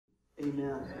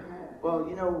Amen. Well,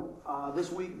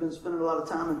 this week I've been spending a lot of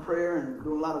time in prayer and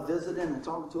doing a lot of visiting and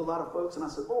talking to a lot of folks. And I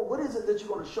said, Lord, what is it that you're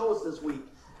going to show us this week?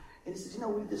 And he says,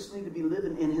 we just need to be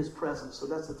living in his presence. So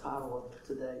that's the title of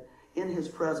today, in his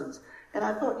presence. And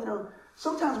I thought,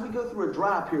 sometimes we go through a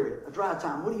dry period, a dry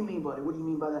time. What do you mean, buddy? What do you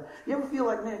mean by that? You ever feel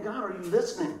like, man, God, are you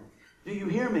listening? Do you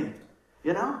hear me?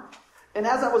 And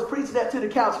as I was preaching that to the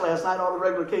couch last night, all the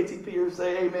regular KTPers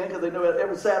say amen, because they know that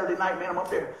every Saturday night, man, I'm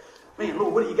up there. Man,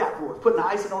 Lord, what do you got for us? Putting the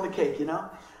icing on the cake, in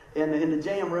the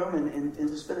jam room and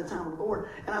just spending time with the Lord.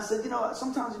 And I said,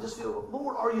 sometimes you just feel,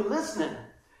 Lord, are you listening?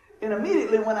 And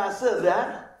immediately when I said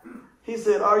that, he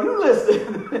said, are you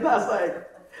listening? And I was like,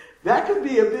 that could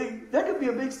be a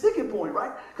big sticking point,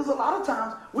 right? Because a lot of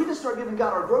times we just start giving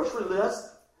God our grocery list,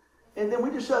 and then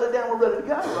we just shut it down. We're ready to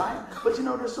go, right? But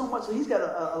there's so much. He's got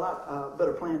a lot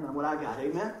better plan than what I got.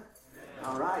 Amen.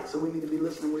 All right. So we need to be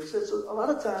listening to what he says. So a lot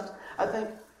of times I think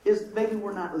is maybe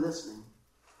we're not listening,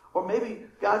 or maybe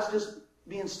God's just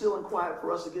being still and quiet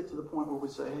for us to get to the point where we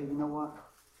say, hey, you know what?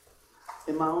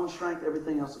 In my own strength,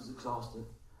 everything else is exhausted,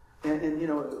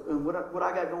 and what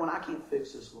I got going, I can't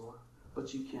fix this, Lord,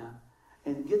 but you can.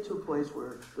 And get to a place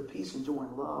where the peace and joy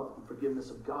and love and forgiveness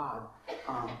of God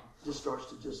just starts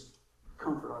to just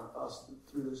comfort us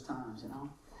through those times,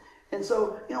 And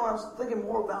so, I was thinking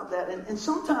more about that. And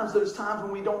sometimes those times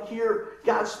when we don't hear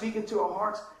God speaking to our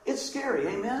hearts, it's scary,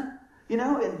 amen?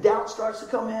 And doubt starts to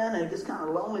come in, and it gets kind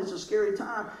of lonely. It's a scary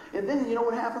time. And then,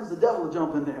 what happens? The devil will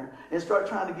jump in there and start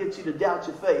trying to get you to doubt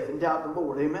your faith and doubt the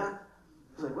Lord, amen?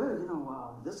 It's like,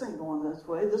 well, this ain't going this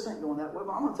way. This ain't going that way.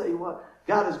 But I'm going to tell you what,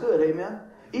 God is good, amen?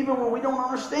 Even when we don't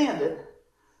understand it,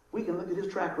 we can look at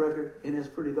his track record, and it's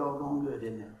pretty doggone good,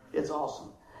 isn't it? It's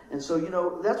awesome. And so,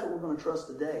 that's what we're going to trust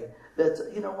today. That,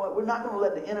 we're not going to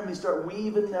let the enemy start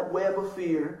weaving that web of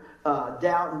fear,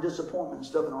 doubt, and disappointment and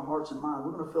stuff in our hearts and minds.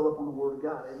 We're going to fill up on the Word of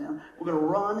God, amen? We're going to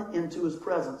run into his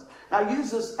presence. Now, I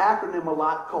use this acronym a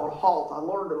lot called HALT. I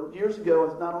learned it years ago.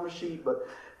 It's not on the sheet, but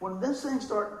when these things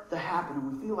start to happen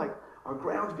and we feel like our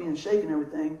ground's being shaken and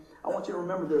everything, I want you to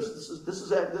remember this. This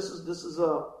is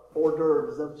hors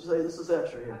d'oeuvre. Is that what you say? This is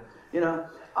extra here.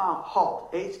 HALT,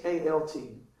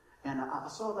 H-A-L-T. And I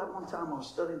saw that one time I was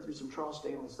studying through some Charles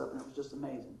Stanley stuff, and it was just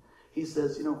amazing. He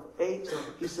says, H,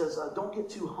 he says, don't get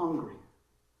too hungry.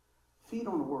 Feed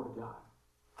on the Word of God.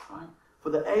 Right? For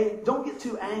the A, don't get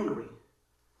too angry.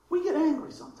 We get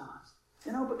angry sometimes.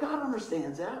 But God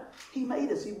understands that. He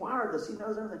made us. He wired us. He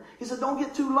knows everything. He said, don't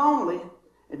get too lonely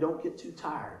and don't get too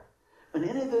tired. When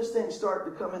any of those things start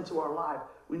to come into our life,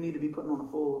 we need to be putting on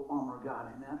the full armor of God.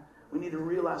 Amen? We need to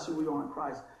realize who we are in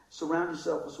Christ. Surround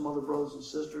yourself with some other brothers and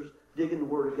sisters. Dig in the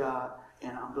Word of God.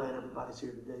 And I'm glad everybody's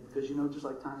here today because, just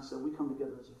like Tiny said, we come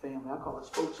together as a family. I call it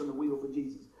spokes on the wheel for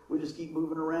Jesus. We just keep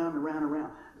moving around and around and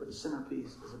around. But the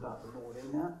centerpiece is about the Lord.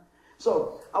 Amen?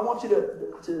 So I want you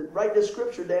to write this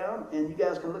scripture down, and you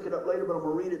guys can look it up later, but I'm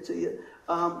going to read it to you.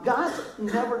 God's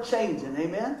never changing.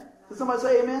 Amen? Can somebody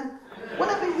say amen?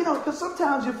 Whatever, because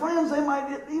sometimes your friends, they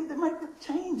might be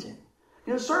changing.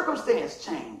 Circumstance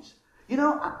change.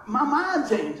 My mind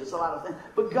changes a lot of things,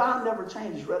 but God never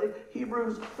changes. Ready?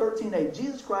 Hebrews 13:8.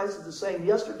 Jesus Christ is the same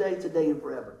yesterday, today, and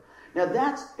forever. Now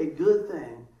that's a good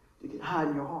thing to hide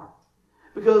in your heart.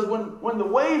 Because when the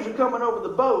waves are coming over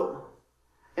the boat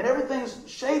and everything's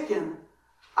shaking,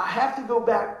 I have to go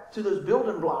back to those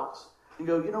building blocks and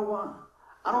go, you know what?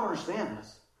 I don't understand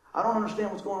this. I don't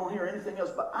understand what's going on here or anything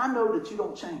else, but I know that you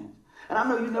don't change. And I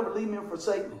know you never leave me or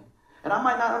forsake me. And I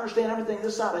might not understand everything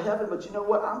this side of heaven, but you know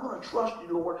what? I'm going to trust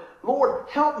you, Lord. Lord,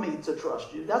 help me to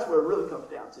trust you. That's what it really comes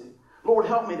down to. Lord,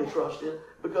 help me to trust you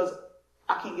because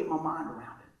I can't get my mind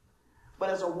around it. But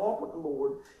as I walk with the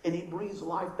Lord and he breathes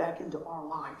life back into our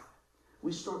life,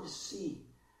 we start to see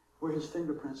where his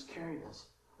fingerprints carried us,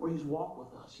 where he's walked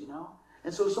with us,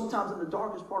 And so sometimes in the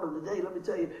darkest part of the day, let me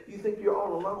tell you, you think you're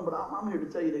all alone, but I'm here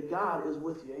to tell you that God is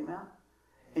with you, amen?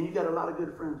 And you got a lot of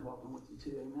good friends walking with you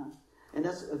too, amen? And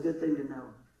that's a good thing to know.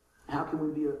 How can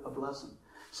we be a blessing?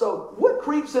 So what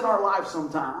creeps in our life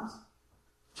sometimes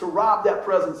to rob that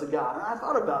presence of God? And I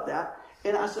thought about that.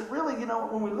 And I said, really,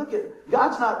 when we look at,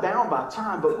 God's not bound by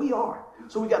time, but we are.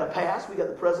 So we got a past, we got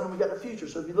the present, and we got the future.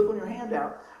 So if you look on your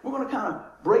handout, we're going to kind of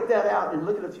break that out and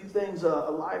look at a few things,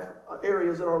 life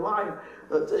areas in our life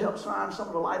to help shine some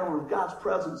of the light on God's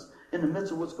presence in the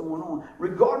midst of what's going on.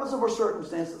 Regardless of our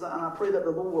circumstances, and I pray that the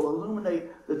Lord will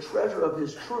illuminate the treasure of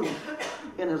his truth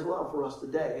in his love for us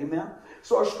today. Amen?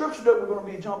 So our scripture that we're going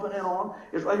to be jumping in on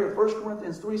is right here, 1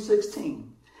 Corinthians 3:16.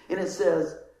 And it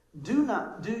says, Do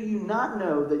you not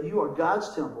know that you are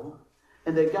God's temple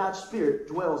and that God's Spirit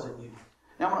dwells in you?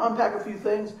 Now I'm going to unpack a few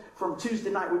things from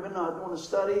Tuesday night. We've been doing a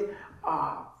study,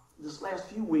 this last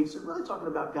few weeks are really talking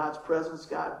about God's presence,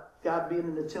 God being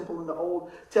in the temple in the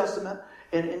Old Testament.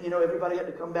 And everybody had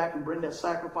to come back and bring that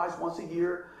sacrifice once a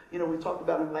year. We talked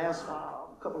about in the last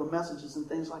couple of messages and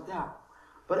things like that.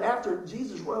 But after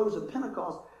Jesus rose at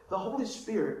Pentecost, the Holy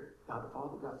Spirit, God the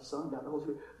Father, God the Son, God the Holy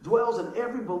Spirit, dwells in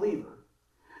every believer.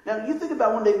 Now, you think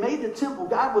about when they made the temple,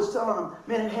 God was telling them,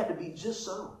 man, it had to be just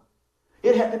so.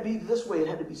 It had to be this way. It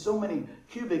had to be so many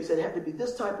cubics. It had to be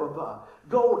this type of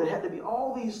gold. It had to be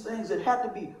all these things. It had to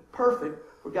be perfect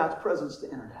for God's presence to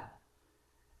enter that.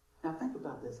 Now, think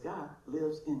about this. God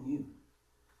lives in you.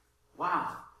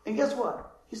 Wow. And guess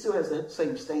what? He still has the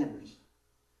same standards.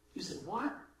 You say,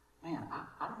 what? Man,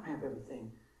 I don't have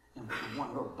everything in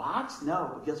one little box.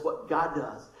 No, but guess what? God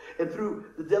does. And through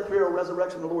the death, burial,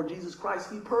 resurrection of the Lord Jesus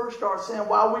Christ, he purged our sin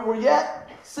while we were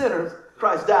yet sinners.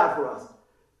 Christ died for us.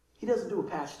 He doesn't do a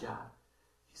past job.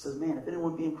 He says, man, if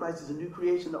anyone be in Christ is a new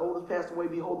creation, the old has passed away,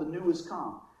 behold, the new has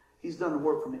come. He's done the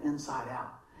work from the inside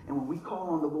out. And when we call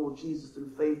on the Lord Jesus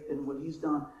through faith in what he's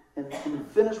done and the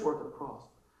finished work of the cross,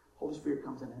 the Holy Spirit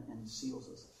comes in and seals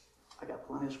us. I got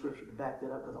plenty of scripture to back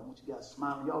that up because I want you guys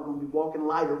smiling. Y'all going to be walking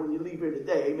lighter when you leave here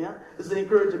today. Amen? This is an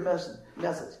encouraging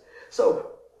message.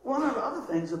 So one of the other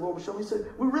things the Lord was showing me, he said,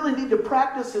 we really need to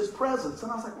practice his presence.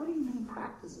 And I was like, what do you mean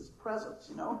practice his presence?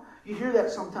 You hear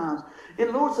that sometimes. And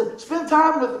the Lord said, spend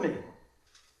time with me.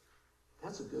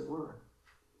 That's a good word.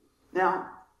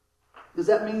 Now, does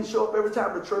that mean show up every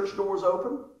time the church doors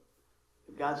open?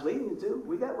 If God's leading you to,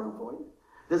 we got room for you.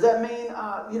 Does that mean,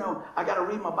 I got to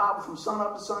read my Bible from sun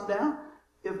up to sundown?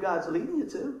 If God's leading you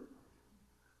to.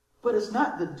 But it's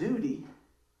not the duty.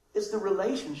 It's the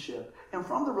relationship. And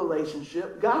from the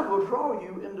relationship, God will draw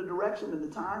you in the direction and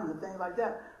the time and the things like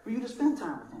that for you to spend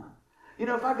time with him.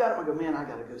 If I got him, I go, man, I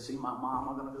got to go see my mom.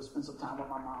 I'm going to go spend some time with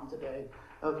my mom today.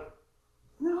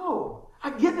 No. I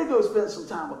get to go spend some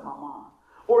time with my mom.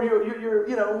 Or your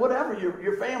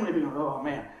family being, oh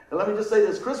man. And let me just say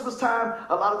this, Christmas time,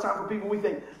 a lot of time for people, we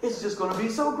think, it's just going to be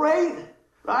so great,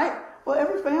 right? Well,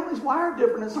 every family's wired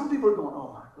different, and some people are going,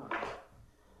 oh my God,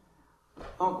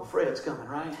 Uncle Fred's coming,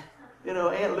 right?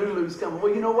 Aunt Lulu's coming.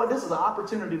 Well, you know what? This is an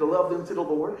opportunity to love them to the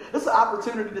Lord. This is an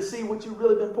opportunity to see what you've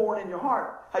really been pouring in your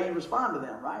heart, how you respond to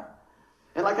them, right?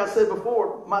 And like I said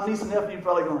before, my niece and nephew are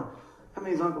probably going, that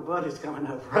means Uncle Buddy's coming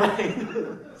over, right?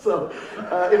 So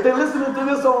if they're listening to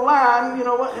this online, you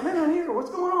know what? They're not here. What's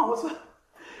going on? What's up?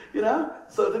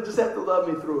 So they just have to love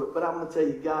me through it. But I'm going to tell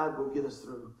you, God will get us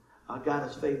through. God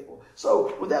is faithful.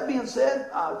 So with that being said,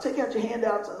 take out your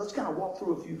handouts and let's kind of walk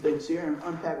through a few things here and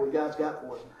unpack what God's got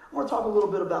for us. I want to talk a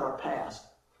little bit about our past,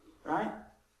 right?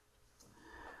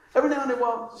 Every now and then,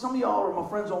 some of y'all are my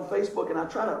friends on Facebook, and I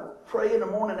try to pray in the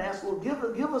morning and ask, Lord,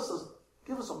 give us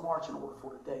a marching order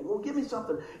for today. Lord, give me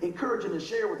something encouraging to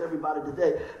share with everybody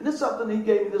today. And this is something he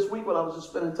gave me this week while I was just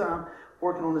spending time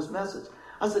working on this message.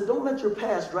 I said, don't let your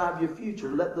past drive your future.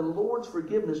 Let the Lord's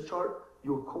forgiveness chart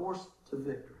your course to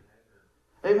victory.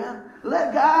 Amen?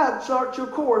 Let God chart your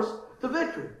course to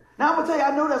victory. Now, I'm going to tell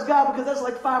you, I know that's God because that's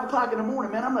like 5 o'clock in the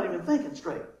morning, man. I'm not even thinking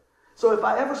straight. So if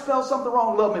I ever spell something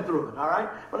wrong, love me through it, all right?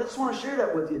 But I just want to share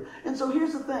that with you. And so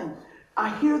here's the thing.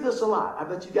 I hear this a lot. I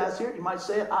bet you guys hear it. You might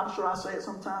say it. I'm sure I say it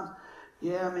sometimes.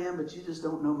 Yeah, man, but you just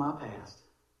don't know my past.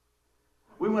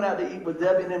 We went out to eat with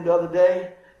Debbie and them the other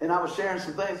day, and I was sharing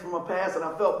some things from my past, and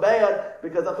I felt bad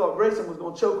because I thought Grayson was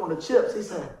going to choke on the chips. He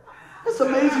said, it's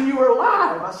amazing you were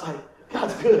alive. I was like,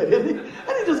 God's good, isn't he?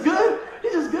 Isn't he just good?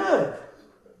 He's just good.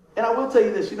 And I will tell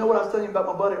you this. You know what I was telling you about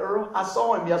my buddy Earl? I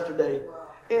saw him yesterday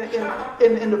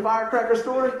in the firecracker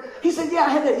story. He said, yeah, I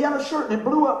had that yellow shirt, and it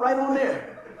blew up right on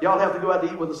there. Y'all have to go out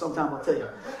to eat with us sometime, I'll tell you.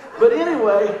 But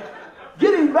anyway,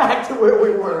 getting back to where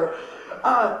we were,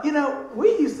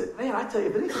 we used to, man, I tell you,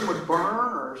 if anything would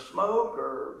burn or smoke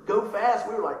or go fast,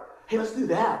 we were like, hey, let's do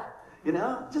that.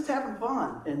 Just having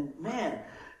fun. And man,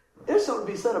 there's something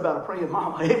to be said about a praying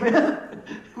mama, amen?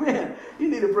 Man, you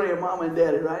need a praying mama and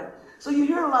daddy, right? So you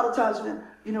hear a lot of times, man,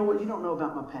 you know what, you don't know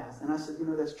about my past. And I said,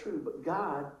 that's true, but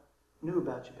God knew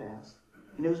about your past.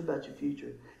 He knows about your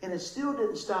future. And it still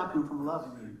didn't stop him from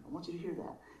loving you. I want you to hear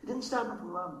that. It didn't stop him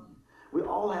from loving you. We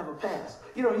all have a past.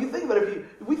 You think about it,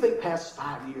 if we think past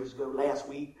 5 years ago, last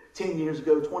week, 10 years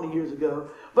ago, 20 years ago.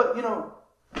 But,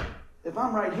 if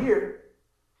I'm right here,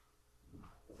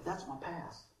 that's my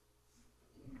past.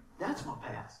 That's my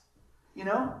past.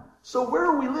 So where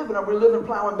are we living? Are we living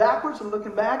plowing backwards and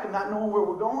looking back and not knowing where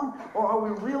we're going? Or are we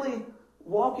really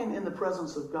walking in the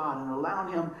presence of God and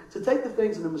allowing him to take the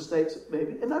things and the mistakes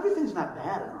maybe? And everything's not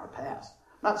bad in our past.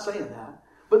 I'm not saying that.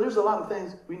 But there's a lot of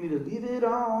things we need to leave it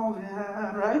all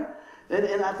behind, right?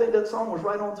 And I think that song was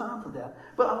right on time for that.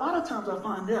 But a lot of times I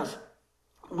find this.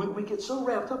 We get so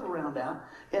wrapped up around that,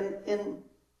 and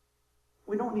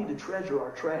we don't need to treasure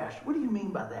our trash. What do you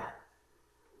mean by that?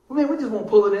 I mean, we just want to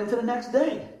pull it into the next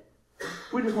day.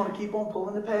 We just want to keep on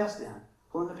pulling the past in.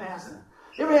 You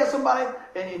ever had somebody,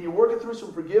 and you're working through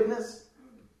some forgiveness,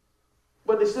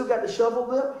 but they still got the shovel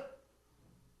lip?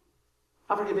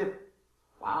 I forgive you.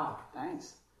 Wow,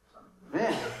 thanks.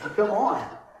 Man, come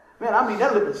on. Man, I mean,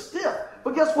 that lip is stiff.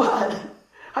 But guess what?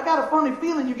 I got a funny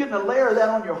feeling you're getting a layer of that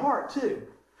on your heart, too.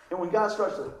 And when God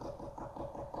starts to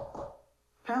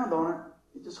pound on it,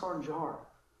 it just hardens your heart.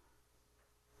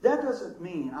 That doesn't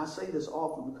mean, I say this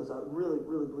often because I really,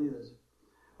 really believe this.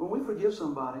 When we forgive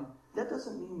somebody, that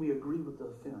doesn't mean we agree with the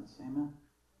offense. Amen?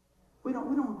 We don't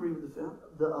agree with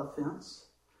the offense.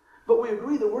 But we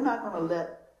agree that we're not going to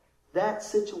let that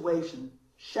situation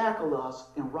shackle us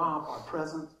and rob our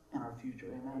present and our future.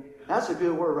 Amen? That's a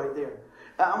good word right there.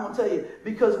 I'm going to tell you,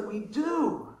 because we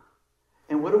do.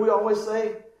 And what do we always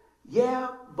say? Yeah,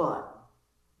 but.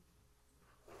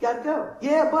 Got to go.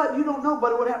 Yeah, but you don't know,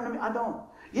 buddy, what happened to me? I don't.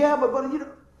 Yeah, but buddy, you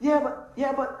don't.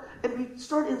 Yeah, but. And we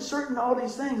start inserting all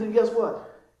these things, and guess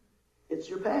what? It's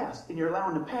your past. And you're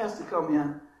allowing the past to come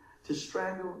in to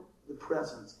strangle the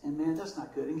present. And man, that's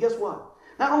not good. And guess what?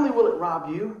 Not only will it rob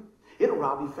you, it'll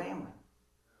rob your family.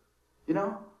 You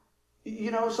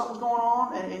know, something's going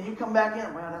on, and you come back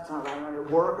in, well, that's not right, at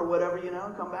work or whatever,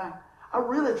 come back. I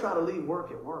really try to leave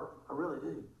work at work. I really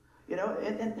do.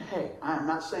 And hey, I'm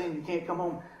not saying you can't come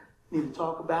home. You need to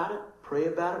talk about it, pray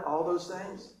about it, all those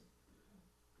things.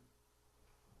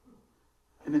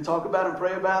 And then talk about it and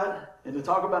pray about it. And then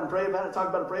talk about it and pray about it, talk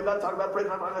about it and pray about it, talk about it, pray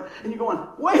about it. And you're going,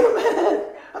 wait a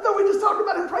minute. I thought we just talked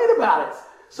about it and prayed about it.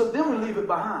 So then we leave it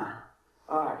behind.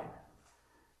 All right.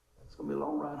 It's going to be a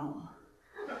long ride home.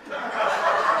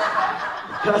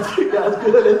 God's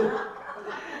good.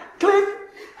 Click.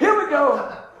 Here we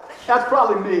go. That's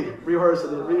probably me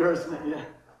rehearsing it. Yeah.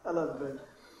 I love it, baby.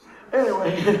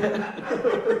 Anyway.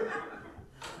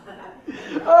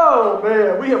 Oh,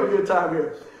 man. We have a good time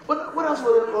here. What else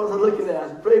was I looking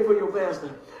at? Pray for your pastor.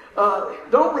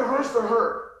 Don't rehearse the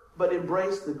hurt, but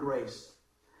embrace the grace.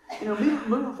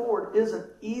 Moving forward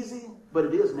isn't easy, but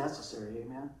it is necessary.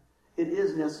 Amen. It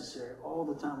is necessary all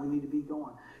the time. We need to be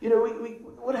going.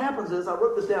 What happens is, I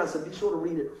wrote this down. I said, be sure to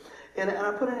read it. And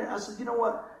I put it in, I said, you know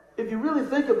what? If you really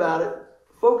think about it,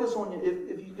 focus on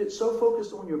if you get so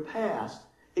focused on your past,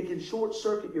 it can short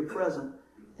circuit your present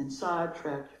and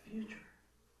sidetrack your future.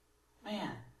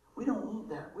 Man, we don't want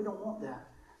that. We don't want that.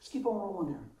 Just keep on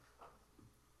rolling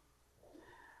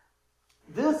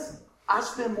there. I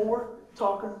spend more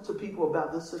talking to people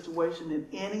about this situation than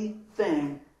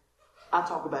anything I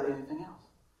talk about anything else.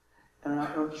 And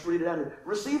I'll just read it out here.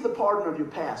 Receive the pardon of your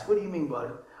past. What do you mean,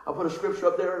 buddy? I'll put a scripture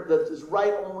up there that is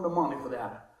right on the money for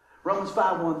that. Romans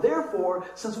 5:1. Therefore,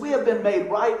 since we have been made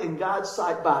right in God's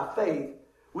sight by faith,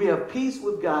 we have peace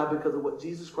with God because of what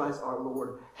Jesus Christ our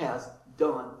Lord has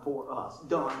done for us.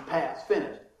 Done, past,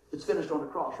 finished. It's finished on the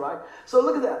cross, right? So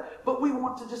look at that. But we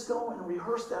want to just go and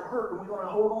rehearse that hurt, and we want to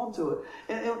hold on to it.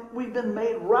 And we've been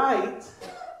made right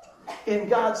in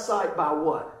God's sight by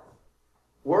what?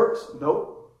 Works?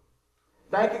 Nope.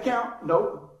 Bank account?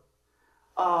 Nope.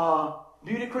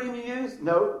 Beauty cream you use?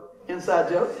 Nope. Inside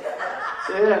jokes?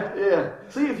 Yeah.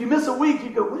 See, if you miss a week,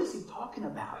 you go, what is he talking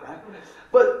about, right?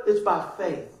 But it's by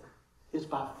faith. It's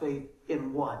by faith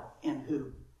in what? In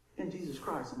who? In Jesus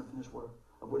Christ and the finished work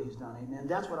of what he's done. Amen.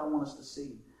 That's what I want us to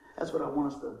see. That's what I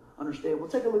want us to understand. Well,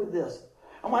 take a look at this.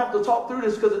 I'm going to have to talk through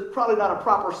this because it's probably not a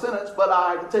proper sentence, but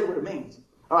I can tell you what it means.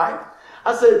 All right?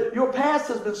 I said, your past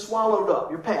has been swallowed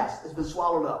up. Your past has been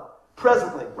swallowed up.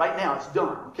 Presently, right now, it's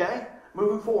done. Okay?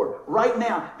 Moving forward, right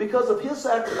now, because of his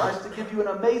sacrifice to give you an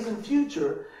amazing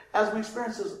future as we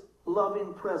experience his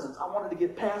loving presence. I wanted to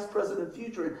get past, present, and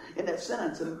future in that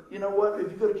sentence. And you know what?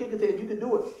 If you go to Kick-A-Tan, you can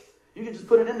do it. You can just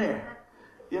put it in there.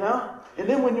 And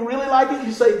then when you really like it,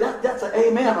 you say, that's an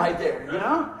amen right there.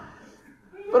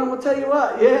 But I'm going to tell you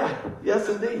what. Yeah. Yes,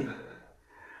 indeed.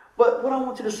 But what I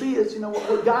want you to see is,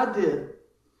 what God did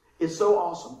is so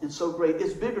awesome and so great.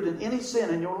 It's bigger than any sin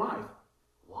in your life.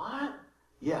 What?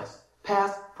 Yes.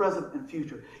 Past, present, and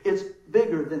future. It's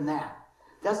bigger than that.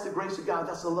 That's the grace of God.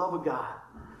 That's the love of God.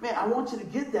 Man, I want you to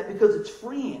get that because it's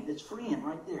freeing. It's freeing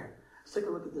right there. Let's take a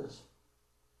look at this.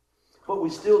 But we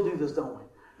still do this, don't we?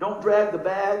 Don't drag the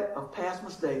bag of past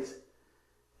mistakes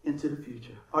into the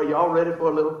future. Are you all ready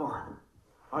for a little fun?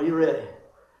 Are you ready?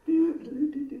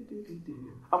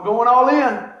 I'm going all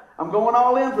in. I'm going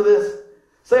all in for this.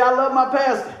 Say, I love my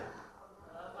pastor.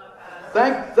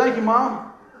 Thank you,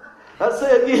 Mom. That's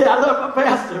it. Yeah, I love my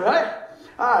pastor, right?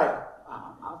 All right.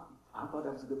 I thought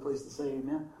that was a good place to say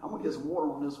amen. I'm going to get some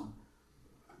water on this one.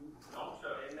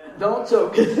 Don't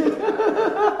choke.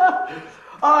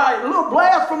 All right, a little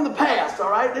blast from the past,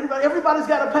 all right? Everybody's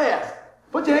got a past.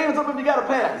 Put your hands up if you got a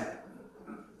past.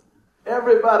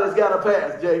 Everybody's got a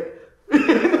past, Jake.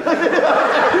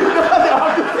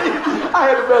 I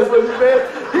had to mess with you, man.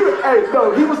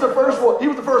 He was the first one. He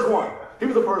was the first one.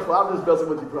 I'm just messing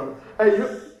with you, brother. Hey,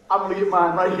 I'm going to get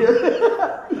mine right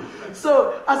here.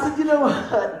 So I said, you know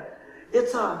what?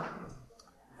 It's are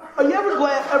you ever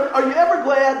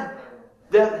glad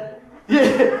that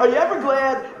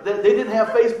they didn't have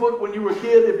Facebook when you were a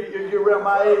kid, if you're around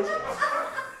my age?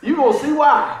 You're going to see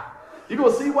why. You're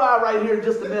going to see why right here in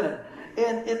just a minute.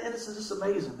 And it's just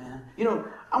amazing, man. You know,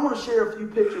 I want to share a few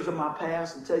pictures of my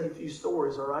past and tell you a few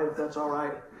stories, all right, if that's all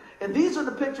right. And these are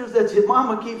the pictures that your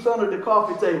mama keeps under the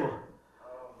coffee table.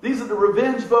 These are the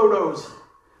revenge photos,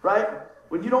 right?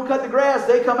 When you don't cut the grass,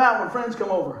 they come out when friends come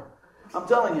over. I'm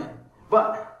telling you.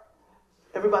 But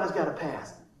everybody's got a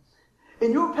past.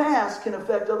 And your past can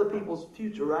affect other people's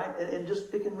future, right? And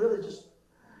it can really just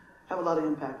have a lot of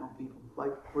impact on people.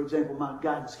 Like, for example, my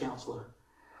guidance counselor.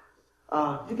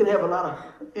 You can have a lot of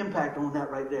impact on that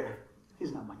right there.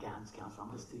 He's not my guidance counselor,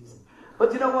 I'm just teasing.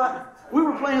 But you know what? We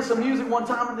were playing some music one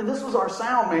time, and this was our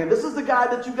sound man. This is the guy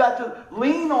that you got to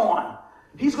lean on.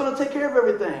 He's going to take care of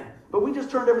everything. But we just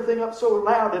turned everything up so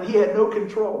loud that he had no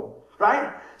control,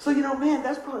 right? So, you know, man,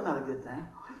 that's probably not a good thing.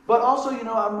 But also, you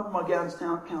know, I remember my guidance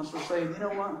counselor saying, you know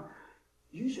what?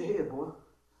 Use your head, boy.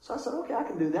 So I said, okay, I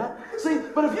can do that. See,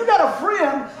 but if you got a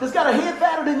friend that's got a head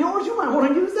fatter than yours, you might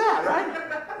want to use that, right?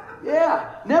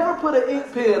 Yeah. Never put an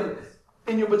ink pen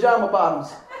in your pajama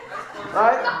bottoms.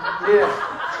 Right? Yeah.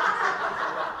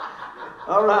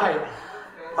 All right.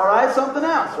 All right, something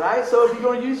else, right? So if you're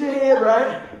going to use your head,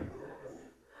 right?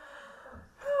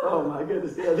 Oh, my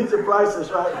goodness. Yeah, these are priceless,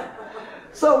 right?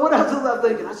 So what else was I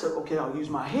thinking? I said, okay, I'll use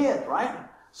my head, right?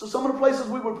 So some of the places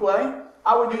we would play,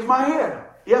 I would use my head.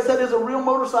 Yes, that is a real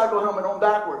motorcycle helmet on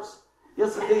backwards.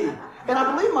 Yes, indeed. And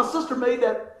I believe my sister made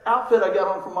that outfit I got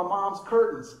on from my mom's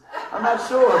curtains. I'm not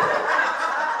sure.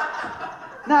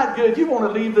 Not good. You want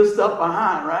to leave this stuff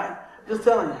behind, right? Just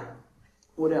telling you.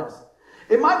 What else?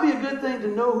 It might be a good thing to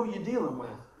know who you're dealing with,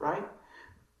 right?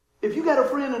 If you got a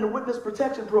friend in the witness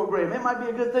protection program, it might be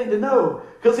a good thing to know,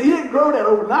 because he didn't grow that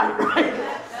overnight, right?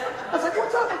 I was like,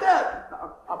 what's up with that?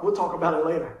 We'll talk about it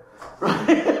later,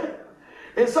 right?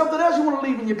 And something else you want to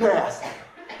leave in your past.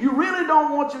 You really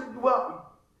don't want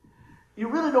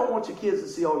your kids to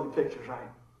see all your pictures, right?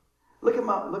 Look at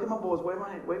my boys. Wave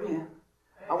your hand.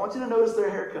 I want you to notice their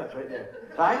haircuts right there,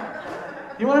 right?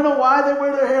 You want to know why they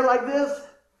wear their hair like this?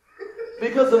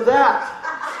 Because of that,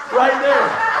 right there.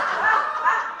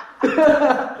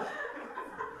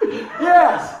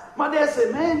 Yes. My dad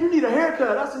said, man, you need a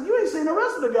haircut. I said, you ain't seen the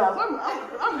rest of the guys.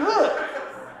 I'm good.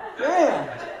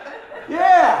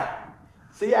 Yeah.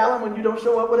 See, Alan, when you don't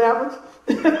show up, what happens?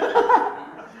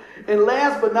 And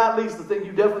last but not least, the thing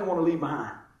you definitely want to leave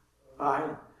behind. All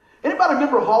right. Anybody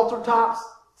remember halter tops?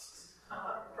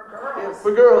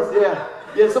 For girls, yeah.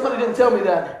 Yeah, somebody didn't tell me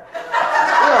that.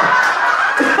 Yeah.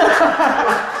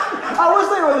 I wish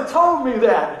they would have told me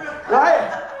that,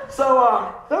 right?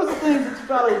 So those are things that you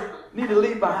probably need to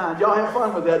leave behind. Y'all have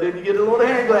fun with that, didn't you? Get a little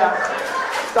hand clap.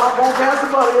 Stop going past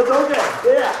the buddy. It's okay.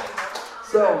 Yeah.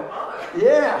 So,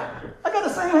 yeah. I got the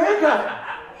same haircut.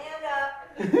 Hand up.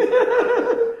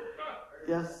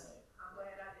 Yes. I'm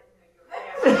glad I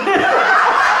didn't know you were.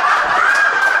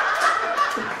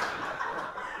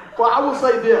 Well, I will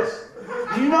say this.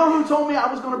 Do you know who told me I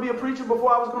was going to be a preacher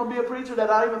before I was going to be a preacher, that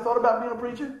I even thought about being a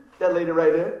preacher? That lady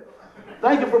right there.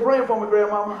 Thank you for praying for me,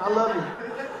 Grandmama. I love you.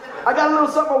 I got a little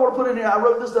something I want to put in here. I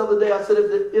wrote this the other day. I said,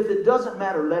 if it doesn't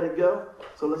matter, let it go.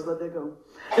 So let's let that go.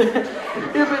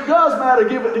 If it does matter,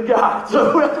 give it to God.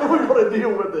 So that's what we're going to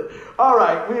deal with it. All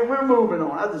right, we're moving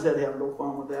on. I just had to have a little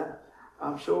fun with that.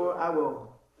 I'm sure I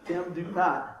will. Tim, do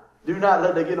not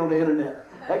let that get on the internet.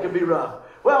 That could be rough.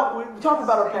 Well, we talk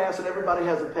about our past, and everybody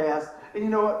has a past. And you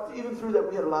know what? Even through that,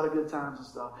 we had a lot of good times and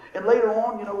stuff. And later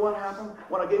on, you know what happened?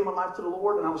 When I gave my life to the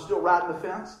Lord and I was still riding the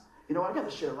fence, you know, I got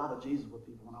to share a lot of Jesus with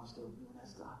people when I was still doing that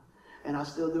stuff. And I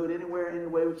still do it any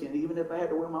way we can, even if I had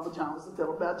to wear my pajamas to tell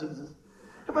them about Jesus.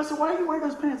 Everybody said, why are you wearing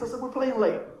those pants? I said, we're playing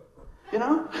late. You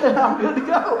know? I'm good to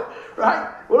go.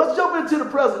 Right? Well, let's jump into the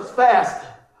presents fast.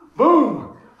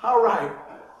 Boom. All right.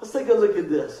 Let's take a look at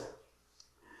this.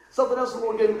 Something else the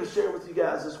Lord gave me to share with you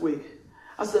guys this week.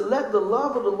 I said, let the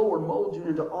love of the Lord mold you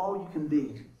into all you can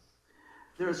be.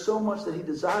 There is so much that He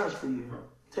desires for you.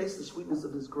 Taste the sweetness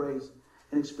of His grace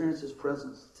and experience His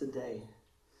presence today.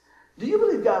 Do you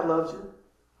believe God loves you?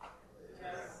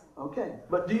 Yes. Okay.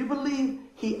 But do you believe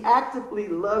He actively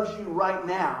loves you right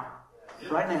now?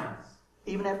 Right now.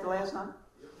 Even after last night?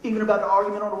 Even about the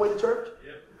argument on the way to church?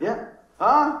 Yeah.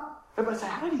 Huh? Everybody say,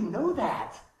 how did he know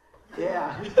that?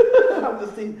 Yeah.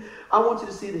 I want you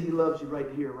to see that he loves you right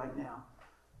here, right now.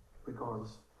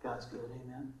 Regardless. God's good.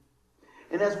 Amen.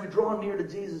 And as we draw near to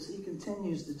Jesus, he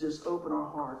continues to just open our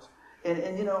hearts.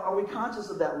 And are we conscious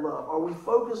of that love? Are we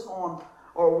focused on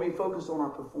our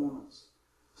performance?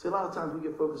 See, a lot of times we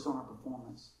get focused on our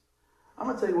performance. I'm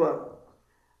going to tell you what.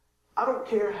 I don't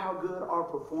care how good our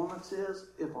performance is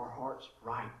if our heart's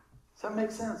right. Does that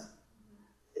make sense?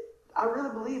 I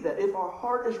really believe that. If our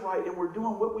heart is right and we're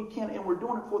doing what we can and we're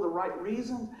doing it for the right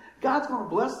reasons, God's going to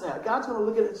bless that. God's going to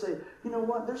look at it and say, you know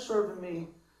what? They're serving me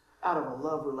out of a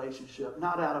love relationship,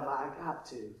 not out of I got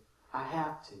to. I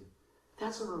have to.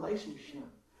 That's a relationship.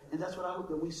 And that's what I hope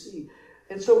that we see.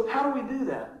 And so how do we do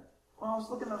that? Well, I was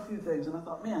looking at a few things and I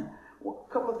thought, man,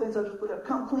 a couple of things I just put up.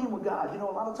 Come clean with God. A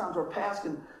lot of times our past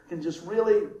can just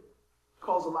really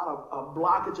cause a lot of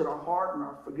blockage in our heart and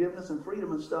our forgiveness and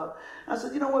freedom and stuff. And I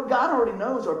said, you know what? God already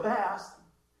knows our past.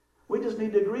 We just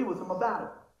need to agree with him about it.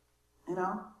 We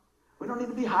don't need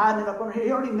to be hiding it up under here.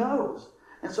 He already knows.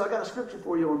 And so I got a scripture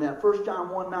for you on that. 1 John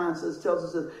 1:9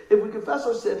 tells us, if we confess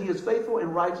our sin, he is faithful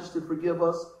and righteous to forgive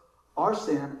us our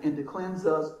sin and to cleanse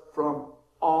us from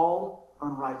all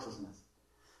unrighteousness.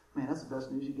 Man, that's the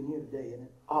best news you can hear today, isn't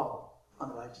it? All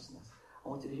unrighteousness. I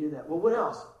want you to hear that. Well, what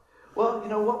else? Well, you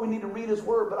know what? We need to read his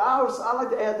word. But I like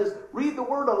to add this. Read the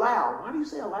word aloud. Why do you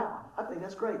say aloud? I think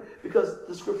that's great. Because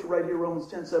the scripture right here, Romans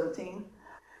 10:17.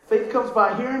 Faith comes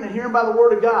by hearing and hearing by the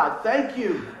word of God. Thank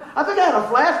you. I think I had a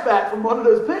flashback from one of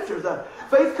those pictures.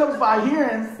 Faith comes by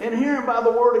hearing and hearing by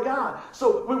the word of God.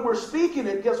 So when we're speaking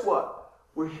it, guess what?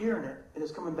 We're hearing it, and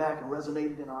it's coming back and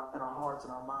resonating in our hearts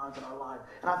and our minds and our life.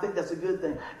 And I think that's a good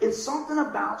thing. It's something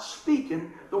about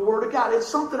speaking the word of God. It's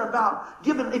something about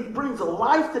it brings a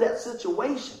life to that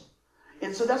situation.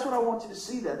 And so that's what I want you to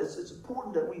see that. It's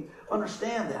important that we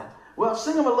understand that. Well,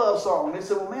 sing them a love song. And they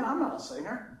say, well, man, I'm not a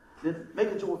singer. Then make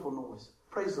a joyful noise.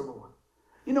 Praise the Lord.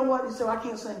 You know what? He said, I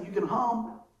can't sing. You can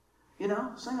hum.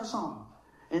 Sing a song.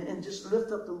 And just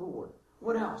lift up the Lord.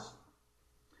 What else?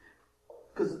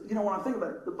 Because, when I think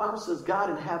about it, the Bible says God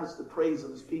inhabits the praise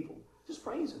of his people. Just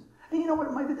praise him. And you know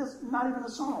what? Maybe that's not even a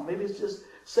song. Maybe it's just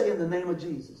saying the name of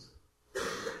Jesus.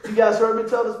 You guys heard me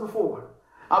tell this before.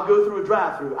 I'll go through a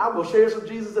drive-thru. I will share some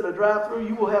Jesus in a drive-thru.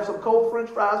 You will have some cold French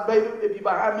fries, baby, if you're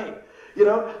behind me.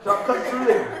 So I'll come through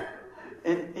there.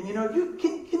 And can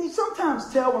you sometimes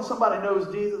tell when somebody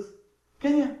knows Jesus?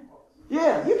 Can you?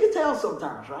 Yeah, you can tell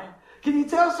sometimes, right? Can you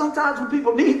tell sometimes when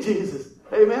people need Jesus?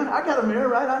 Amen. I got a mirror,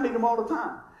 right? I need them all the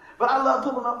time. But I love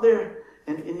pulling up there.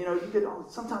 And you get on,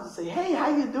 sometimes I say, hey, how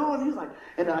you doing? He's like,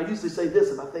 and I usually say this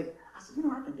if I said, I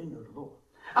think they know the Lord.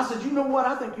 I said, you know what?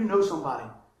 I think you know somebody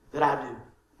that I do.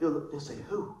 They'll say,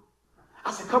 who?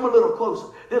 I said, come a little closer.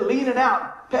 They're leaning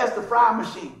out past the fry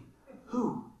machine.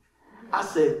 Who? I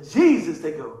said, Jesus.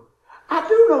 They go, I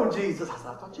do know Jesus. I said,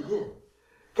 I thought you did.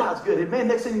 God's good. And man,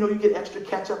 next thing you know, you get extra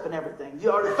ketchup and everything.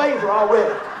 You are the favor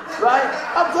already. Right?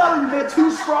 I'm telling you, man,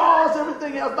 2 straws,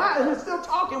 everything else. And they're still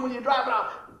talking when you're driving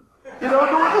out. Doing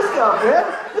this stuff, man.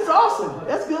 It's awesome.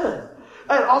 That's good.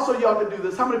 And also, y'all can do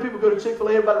this. How many people go to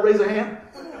Chick-fil-A? Everybody raise their hand?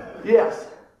 Yes.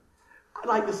 I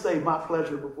like to say my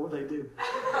pleasure before they do.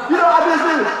 I just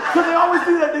do. Because they always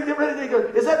do that. They get ready. They go,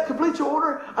 is that complete your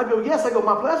order? I go, yes. I go,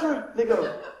 my pleasure. They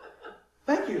go,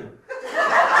 thank you.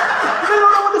 They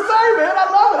don't know what to say, man. I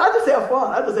love it. I just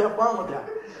have fun with that.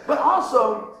 But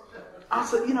also, I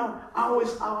said,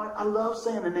 I love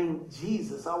saying the name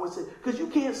Jesus. I always say, because you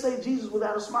can't say Jesus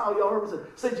without a smile. Y'all heard me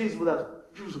say Jesus without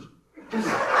a Jesus.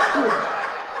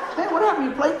 Man, what happened?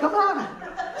 Your plate come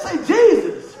out. Say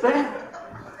Jesus, man.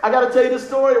 I got to tell you this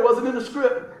story. It wasn't in the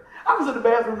script. I was in the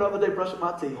bathroom the other day brushing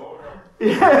my teeth.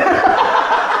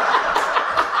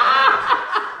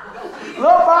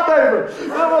 Love my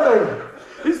neighbor.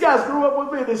 These guys grew up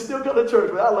with me and they still come to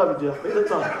church. Man, I love you, Jeff. Man,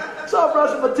 that's awesome. So I'm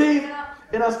brushing my teeth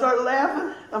and I started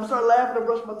laughing. I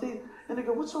brushed my teeth. And they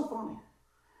go, what's so funny?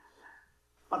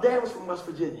 My dad was from West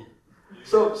Virginia.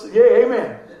 So yeah,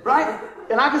 amen. Right?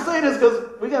 And I can say this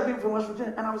because we got people from West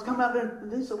Virginia. And I was coming out there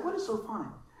and they said, what is so funny?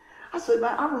 I said,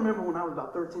 man, I remember when I was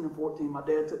about 13 or 14, my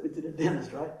dad took me to the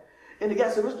dentist, right? And the guy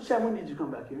said, Mr. Chapman, when did you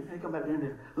come back here? And he come back there and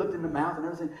they looked in the mouth and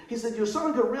everything. He said, your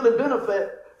son could really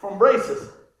benefit from braces.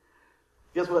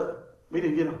 Guess what? We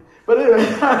didn't get them. But anyway, and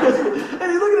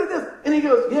he's looking at this, and he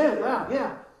goes, yeah.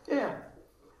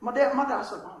 My dad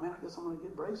said, oh man, I guess I'm going to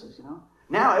get braces,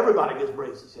 Now everybody gets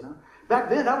braces, Back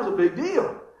then, that was a big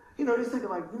deal. He's thinking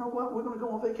like, you know what? We're going to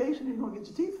go on vacation. You're going to get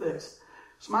your teeth fixed.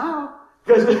 Smile.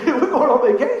 Because we're going on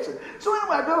vacation. So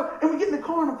anyway, I go, and we get in the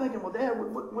car, and I'm thinking, well, Dad,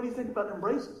 what do you think about them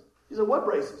braces? He said, what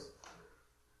braces?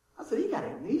 I said, he got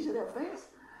amnesia that fast?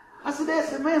 I said,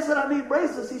 Dad, the man said I need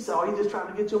braces. He said, oh, he just trying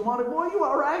to get your money. Boy, you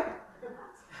all right?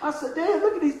 I said, Dad,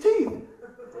 look at these teeth.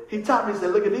 He taught me, he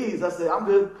said, look at these. I said, I'm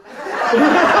good.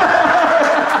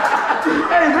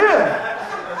 Amen.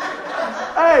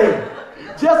 Hey,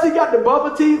 Jesse got the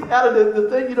bubble teeth out of the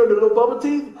thing, the little bubble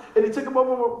teeth, and he took them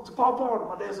over to Paw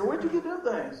Paw. My dad said, where'd you get them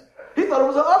things? He thought it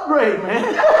was an upgrade,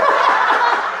 man.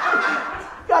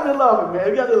 Got to love him, man.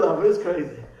 You got to love him. It's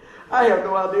crazy. I have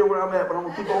no idea where I'm at, but I'm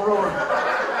going to keep on rolling.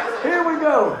 Here we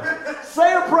go.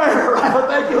 Say a prayer.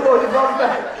 Thank you, Lord. You brought me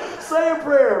back. Say a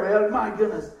prayer, man. My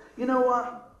goodness. You know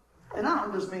what? And I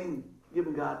don't just mean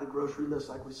giving God the grocery list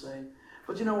like we say.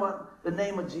 But you know what? The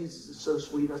name of Jesus is so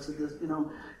sweet. I said this,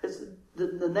 it's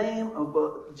the name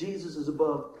of Jesus is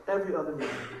above every other name.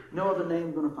 No other name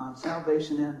you're going to find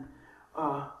salvation in.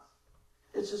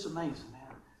 It's just amazing, man.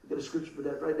 Get a scripture for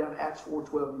that. Write down Acts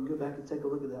 4:12. You can go back and take a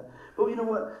look at that. But you know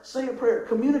what? Say a prayer.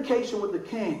 Communication with the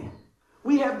King.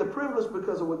 We have the privilege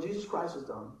because of what Jesus Christ has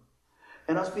done.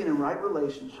 And us being in right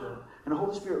relationship. And the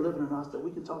Holy Spirit living in us that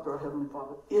we can talk to our Heavenly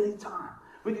Father anytime.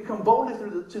 We can come boldly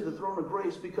to the throne of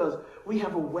grace because we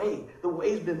have a way. The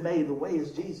way's been made. The way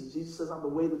is Jesus. Jesus says, I'm the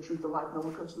way, the truth, the life. No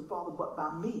one comes to the Father but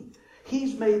by me.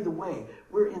 He's made the way.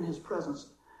 We're in His presence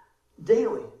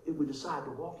daily if we decide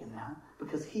to walk in that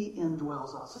because He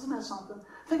indwells us. Isn't that something?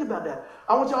 Think about that.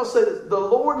 I want y'all to say this. The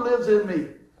Lord lives in me.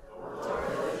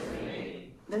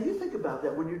 Now you think about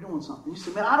that when you're doing something. You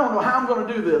say, man, I don't know how I'm going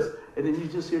to do this. And then you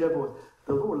just hear that voice.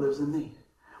 The Lord lives in me.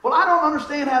 Well, I don't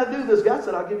understand how to do this. God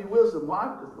said, I'll give you wisdom.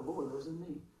 Why? Because the Lord lives in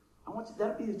me. I want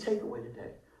that to be the takeaway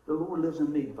today. The Lord lives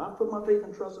in me. If I put my faith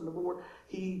and trust in the Lord,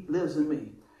 He lives in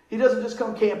me. He doesn't just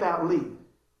come camp out and leave.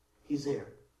 He's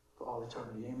there for all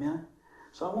eternity. Amen?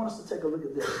 So I want us to take a look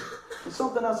at this. And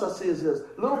something else I see is this.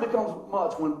 Little becomes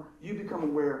much when you become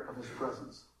aware of His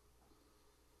presence.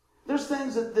 There's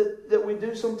things that we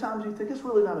do sometimes you think it's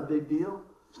really not a big deal.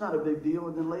 It's not a big deal.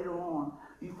 And then later on,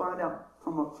 you find out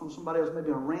from somebody else,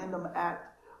 maybe a random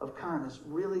act of kindness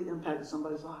really impacted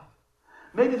somebody's life.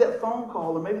 Maybe that phone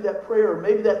call, or maybe that prayer, or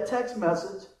maybe that text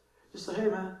message. Just say, hey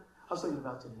man, I was thinking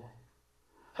about today.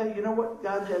 Hey, you know what?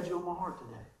 God had you on my heart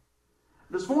today.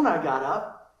 This morning I got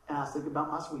up and I was thinking about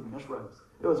my sweetie, Miss Rose.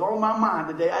 It was on my mind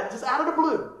today. I just out of the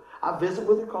blue. I visit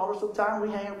with her, call her sometime.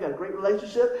 We hang. We got a great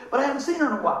relationship, but I haven't seen her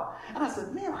in a while. And I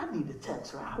said, man, I need to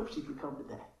text her. I hope she could come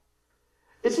today.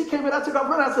 And she came in. I took off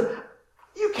running. I said,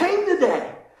 you came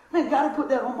today. Man, God had put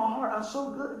that on my heart. I'm so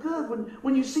good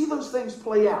when you see those things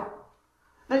play out.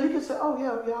 Now you can say, oh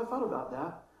yeah, I thought about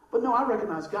that. But no, I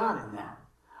recognize God in that.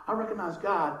 I recognize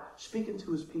God speaking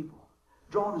to His people,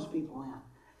 drawing His people in.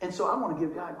 And so I want to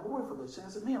give God glory for those things.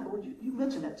 I said, man, Lord, you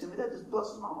mentioned that to me. That just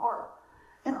blesses my heart.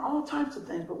 And all types of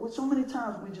things. But with so many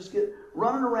times we just get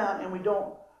running around and we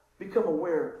don't become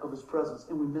aware of His presence.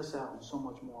 And we miss out on so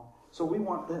much more. So we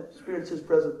want to experience His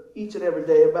presence each and every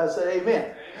day. Everybody say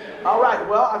amen. Amen. All right.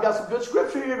 Well, I got some good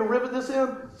scripture here to rivet this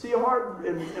in to your heart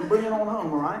and bring it on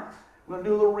home. All right. We're going to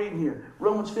do a little reading here.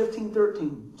 Romans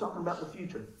 15:13. Talking about the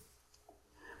future.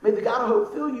 May the God of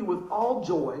hope fill you with all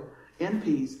joy and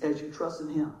peace as you trust in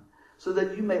Him, so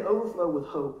that you may overflow with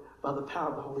hope by the power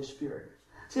of the Holy Spirit.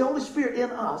 See, the Holy Spirit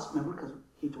in us, remember, because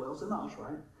He dwells in us,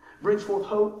 right? Brings forth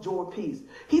hope, joy, peace.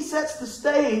 He sets the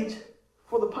stage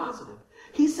for the positive.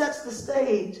 He sets the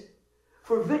stage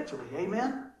for victory.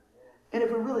 Amen? And if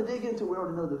we really dig into it, we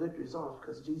already know the victory is ours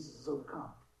because Jesus has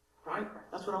overcome. Right?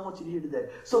 That's what I want you to hear today.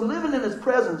 So living in His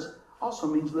presence also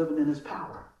means living in His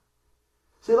power.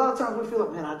 See, a lot of times we feel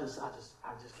like, man, I just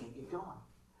can't get going.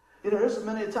 You know, there's so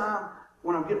many a time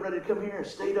when I'm getting ready to come here and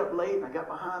stayed up late and I got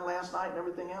behind last night and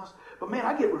everything else. But man,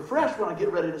 I get refreshed when I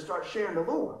get ready to start sharing the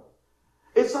Lord.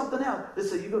 It's something else. They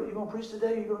say, you going to preach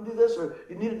today? You going to do this? Or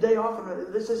you need a day off?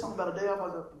 And they say something about a day off. I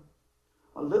go,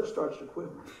 my lip starts to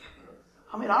quiver.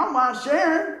 I mean, I don't mind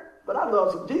sharing, but I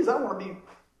love some Jesus. I want to be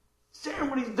sharing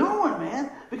what He's doing,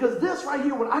 man. Because this right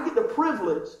here, when I get the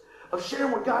privilege of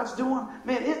sharing what God's doing,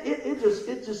 man,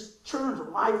 it just churns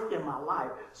life in my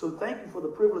life. So thank you for the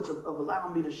privilege of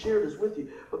allowing me to share this with you.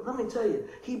 But let me tell you,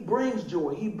 He brings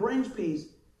joy. He brings peace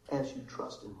as you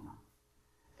trust in Him.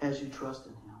 As you trust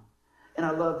in Him. And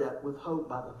I love that, with hope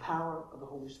by the power of the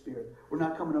Holy Spirit. We're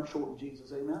not coming up short with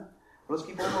Jesus. Amen? Well, let's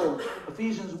keep on rolling.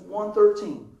 Ephesians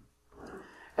 1:13.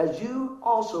 As you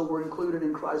also were included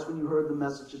in Christ when you heard the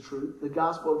message of truth, the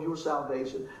gospel of your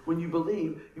salvation, when you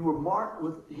believed, you were marked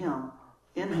with Him,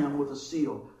 in Him with a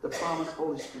seal, the promised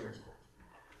Holy Spirit.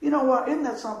 You know what? Isn't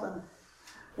that something?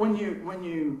 When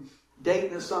you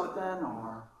dating something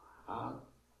or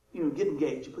get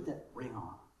engaged, you put that ring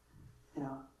on. You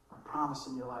know,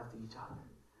 promising your life to each other.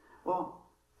 Well,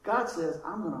 God says,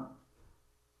 I'm going to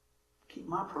keep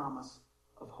my promise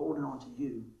of holding on to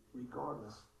you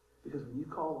regardless. Because when you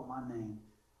call on my name,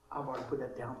 I've already put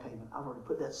that down payment. I've already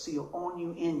put that seal on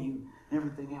you, in you, and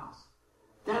everything else.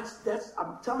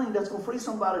 I'm telling you, that's going to free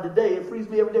somebody today. It frees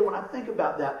me every day when I think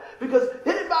about that. Because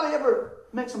anybody ever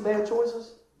make some bad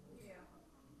choices?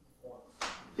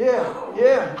 Yeah.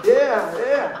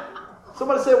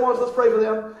 Somebody say it once. Let's pray for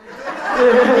them.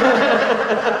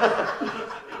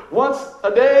 Once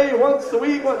a day, once a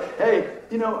week. Hey,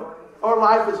 our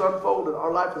life is unfolded.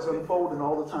 Our life is unfolding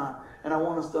all the time. And I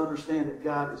want us to understand that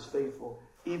God is faithful,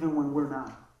 even when we're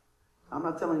not. I'm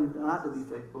not telling you not to be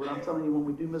faithful, but I'm telling you when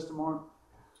we do miss the mark,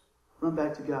 run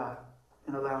back to God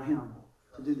and allow Him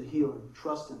to do the healing.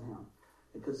 Trust in Him,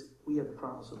 because we have the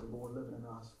promise of the Lord living in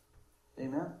us.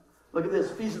 Amen? Look at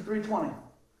this, Ephesians 3:20.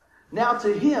 Now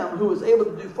to Him who is able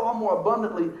to do far more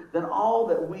abundantly than all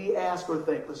that we ask or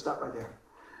think. Let's stop right there.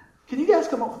 Can you guys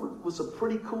come up with some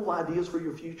pretty cool ideas for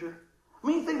your future? I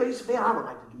mean, you think about it, you say, man, I would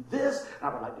like to do this, and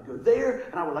I would like to go there,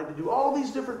 and I would like to do all these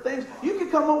different things. You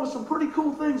can come up with some pretty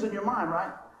cool things in your mind,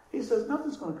 right? He says,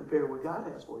 nothing's going to compare to what God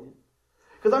has for you.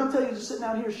 Because I'm telling you, just sitting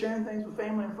out here sharing things with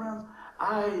family and friends,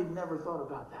 I never thought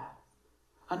about that.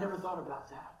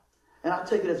 And I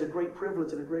take it as a great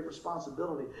privilege and a great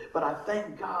responsibility. But I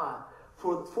thank God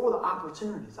for the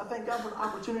opportunities. I thank God for the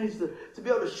opportunities to be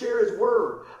able to share His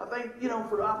Word. I thank,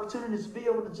 for the opportunities to be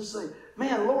able to just say,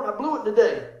 man, Lord, I blew it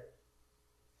today.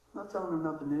 I'm not telling Him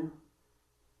nothing new.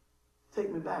 Take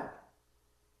me back.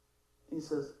 He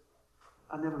says,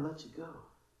 I never let you go.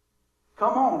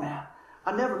 Come on now.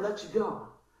 I never let you go.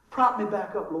 Prop me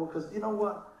back up, Lord, because you know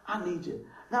what? I need you.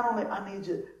 Not only I need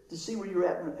you to see where you're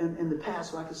at in the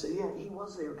past, so I can say, yeah, He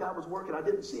was there. God was working. I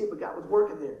didn't see it, but God was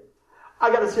working there.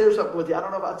 I got to share something with you. I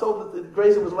don't know if I told that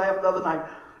Grayson was laughing the other night.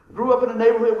 Grew up in a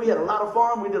neighborhood. We had a lot of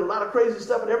fun. We did a lot of crazy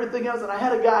stuff and everything else. And I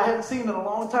had a guy I hadn't seen in a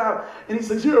long time. And he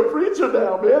says, you're a preacher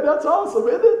now, man. That's awesome,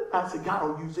 isn't it? I said, God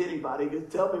will use anybody.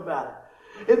 Just tell me about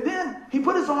it. And then he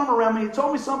put his arm around me. He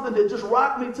told me something that just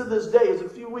rocked me to this day. It was a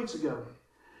few weeks ago.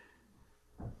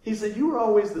 He said, you were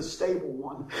always the stable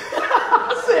one.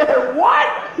 I said, what?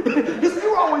 He said,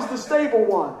 you were always the stable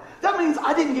one. That means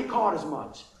I didn't get caught as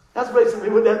much. That's basically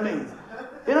what that means.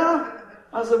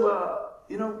 I said, well,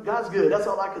 God's good. That's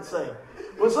all I could say.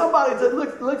 When somebody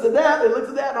looks at that,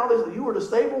 and all this, you were the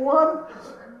stable one.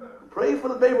 Pray for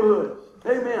the neighborhood.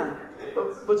 Amen.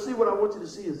 But see, what I want you to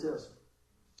see is this.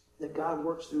 That God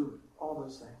works through all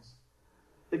those things.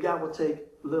 That God will take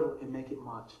little and make it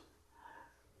much.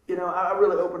 I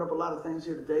really opened up a lot of things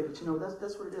here today, but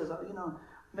that's what it is.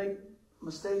 Make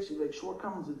mistakes, you make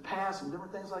shortcomings in the past and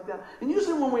different things like that. And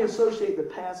usually when we associate the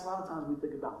past, a lot of times we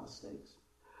think about mistakes.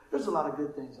 There's a lot of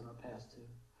good things in our past too.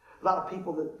 A lot of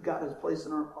people that God has placed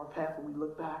in our path when we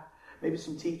look back. Maybe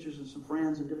some teachers and some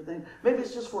friends and different things. Maybe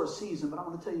it's just for a season, but I'm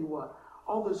going to tell you what.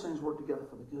 All those things work together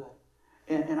for the good.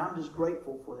 And I'm just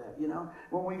grateful for that,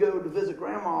 When we go to visit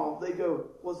Grandma, they go,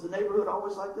 was the neighborhood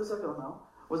always like this? I go, no.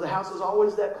 Was the houses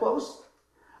always that close?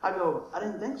 I go, I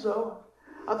didn't think so.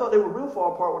 I thought they were real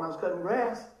far apart when I was cutting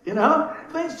grass.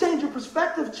 Things change. Your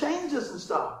perspective changes and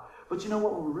stuff. But you know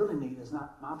what we really need is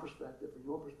not my perspective or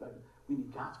your perspective. We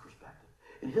need God's perspective.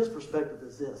 And His perspective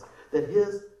is this, that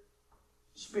His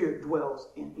Spirit dwells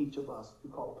in each of us who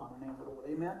call upon the name of the Lord.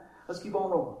 Amen? Let's keep on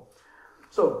rolling.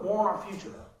 So, more on our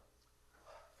future.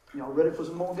 Y'all ready for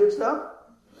some more good stuff?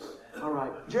 All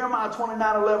right. Jeremiah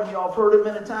 29:11, y'all have heard it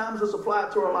many times. Let's apply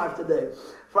it to our life today.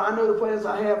 For I know the plans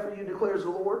I have for you, declares the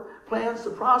Lord. Plans to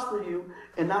prosper you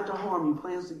and not to harm you.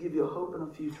 Plans to give you a hope and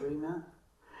a future. Amen?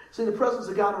 See, the presence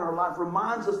of God in our life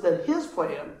reminds us that His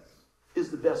plan is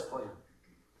the best plan.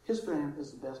 His plan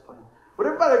is the best plan. Would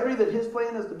everybody agree that His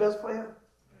plan is the best plan?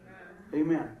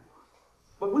 Amen.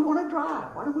 But we want to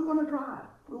drive. Why do we want to drive?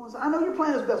 We want to say, I know your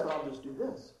plan is best, but I'll just do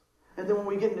this. And then when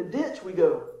we get in the ditch, we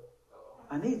go,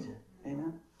 I need you.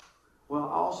 Amen. Well,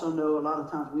 I also know a lot of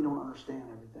times we don't understand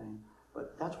everything.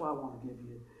 But that's why I want to give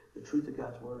you the truth of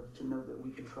God's Word, to know that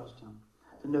we can trust Him,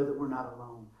 to know that we're not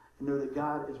alone, to know that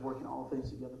God is working all things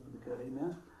together for the good.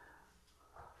 Amen.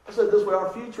 I said this way, our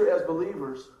future as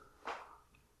believers,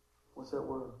 what's that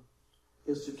word?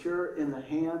 Is secure in the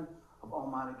hand of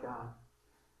Almighty God.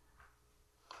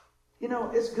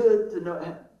 It's good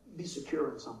to be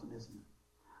secure in something, isn't it?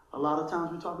 A lot of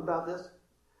times we talk about this.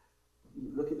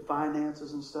 You look at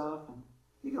finances and stuff, and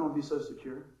you can only be so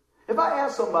secure. If I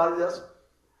ask somebody this,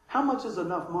 how much is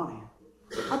enough money?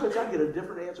 I bet I get a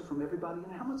different answer from everybody.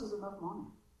 How much is enough money?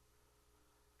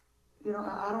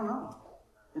 I don't know.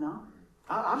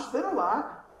 I've spent a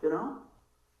lot,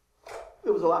 It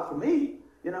was a lot for me,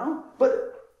 But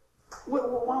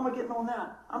why am I getting on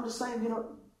that? I'm just saying,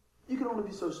 you can only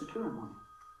be so secure in money.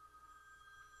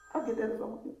 I'll get that if I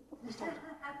want to. Let's talk.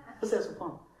 Let's have some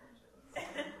fun.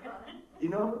 You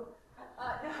know?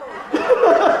 No.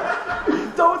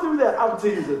 Don't do that. I'm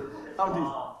teasing.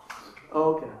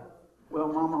 Okay. Well,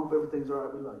 Mom, I hope everything's all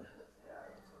right. We love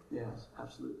you. Yes,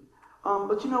 absolutely.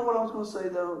 But you know what I was going to say,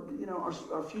 though? You know,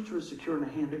 our future is secure in the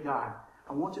hand of God.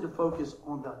 I want you to focus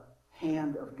on the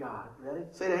hand of God. Ready?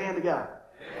 Say the hand of God.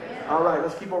 Amen. All right,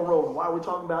 let's keep on rolling. Why are we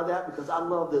talking about that? Because I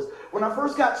love this. When I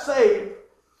first got saved,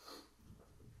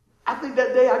 I think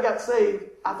that day I got saved,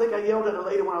 I think I yelled at a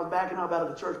lady when I was backing up out of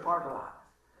the church parking lot.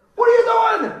 What are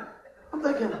you doing? I'm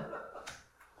thinking,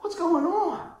 what's going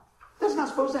on? That's not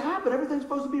supposed to happen. Everything's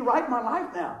supposed to be right in my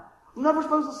life now. I'm never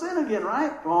supposed to sin again,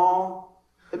 right? Wrong.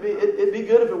 It'd be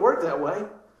good if it worked that way.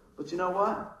 But you know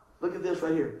what? Look at this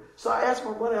right here. So I asked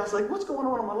my buddy, I was like, what's going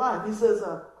on in my life? He says,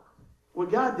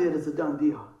 what God did is a done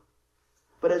deal.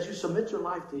 But as you submit your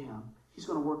life to Him, He's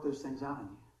going to work those things out in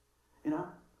you. You know?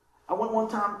 I went one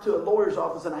time to a lawyer's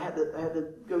office and I had to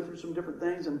go through some different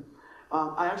things. And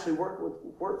I actually worked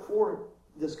for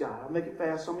this guy. I'll make it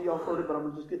fast. Some of y'all heard it, but I'm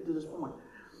going to just get to this point.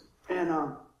 And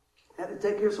I had to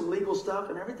take care of some legal stuff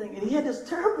and everything. And he had this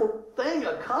terrible thing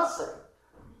of cussing.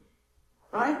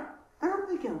 Right? And I'm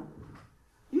thinking,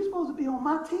 you're supposed to be on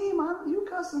my team. You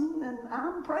cussing and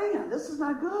I'm praying. This is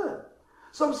not good.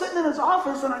 So I'm sitting in his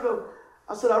office and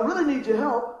I said, I really need your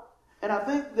help. And I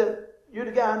think that you're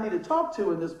the guy I need to talk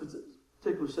to in this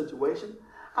particular situation.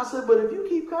 I said, but if you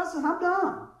keep cussing, I'm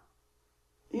done.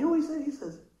 You know what he said? He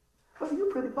says, well,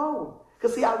 you're pretty bold.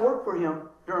 Because see, I worked for him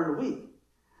during the week.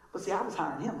 But see, I was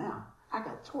hiring him now. I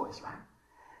got a choice, right?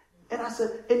 And I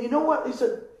said, and you know what? He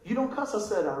said, you don't cuss. I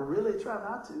said, I really try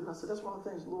not to. I said, that's one of the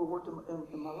things the Lord worked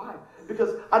in my life.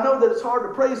 Because I know that it's hard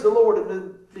to praise the Lord and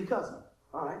then be cussing.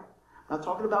 All right? I'm not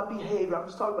talking about behavior. I'm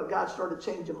just talking about God started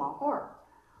changing my heart.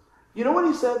 You know what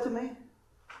he said to me?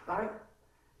 Right?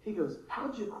 He goes,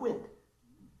 how'd you quit?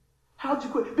 How'd you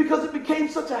quit? Because it became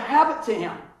such a habit to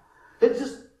him.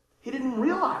 He didn't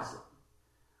realize it.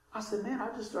 I said, man,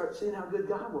 I just started seeing how good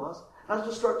God was. And I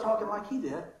just started talking like he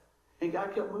did. And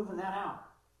God kept moving that out.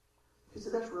 He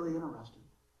said, that's really interesting.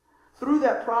 Through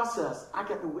that process, I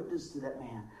got to witness to that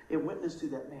man. And witness to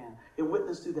that man. And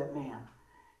witness to that man.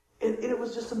 And it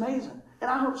was just amazing. And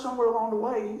I hope somewhere along the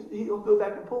way, he'll go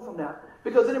back and pull from that.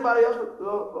 Because anybody else would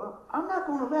go, well, I'm not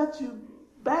going to let you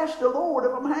bash the Lord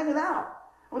if I'm hanging out.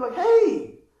 We're like,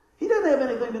 hey, he doesn't have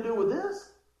anything to do with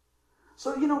this.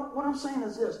 So, you know, what I'm saying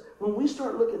is this. When we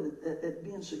start looking at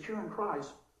being secure in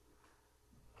Christ,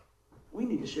 we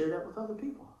need to share that with other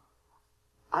people.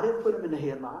 I didn't put him in the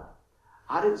headlock.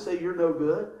 I didn't say you're no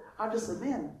good. I just said,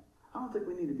 man, I don't think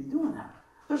we need to be doing that.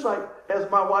 There's like,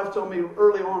 as my wife told me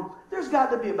early on, there's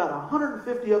got to be about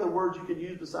 150 other words you could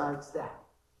use besides that.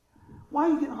 Why are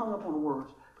you getting hung up on the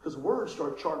words? Because words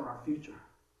start charting our future.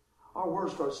 Our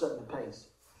words start setting the pace.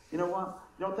 You know what?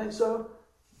 You don't think so?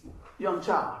 Young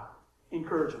child,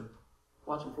 encourage them.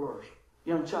 Watch them flourish.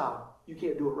 Young child, you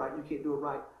can't do it right. You can't do it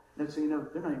right. Next thing you know,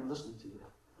 they're not even listening to you.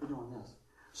 They're doing this.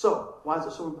 So, why is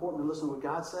it so important to listen to what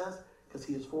God says? Because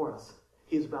he is for us.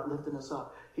 He is about lifting us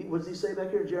up. What does he say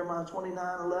back here? Jeremiah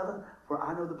 29:11. For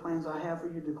I know the plans I have for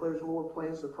you, declares the Lord,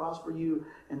 plans to prosper you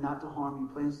and not to harm you,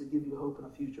 plans to give you hope in a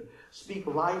future. Speak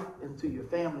life into your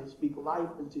family. Speak life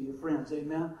into your friends.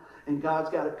 Amen? And God's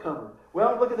got it covered.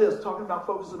 Well, look at this. Talking about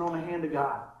focusing on the hand of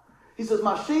God. He says,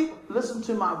 my sheep listen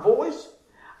to my voice.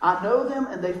 I know them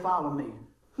and they follow me.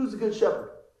 Who's the good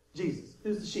shepherd? Jesus.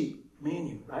 Who's the sheep? Me and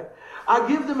you, right? I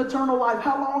give them eternal life.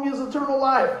 How long is eternal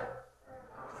life?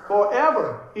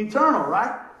 Forever. Eternal,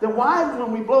 right? Then why,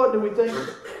 when we blow it, do we think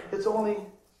it's only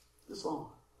this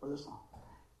long or this long?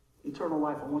 Eternal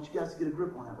life. I want you guys to get a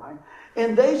grip on that, right?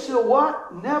 And they shall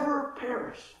what? Never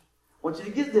perish. I want you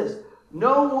to get this.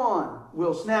 No one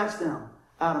will snatch them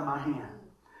out of my hand.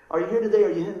 Are you here today?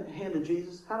 Are you in the hand of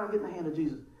Jesus? How do I get in the hand of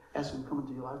Jesus? Ask him to come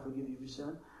into your life, forgive you your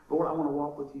sin. Lord, I want to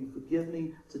walk with you. Forgive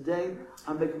me. Today,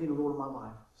 I'm making you the Lord of my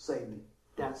life. Save me.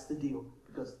 That's the deal.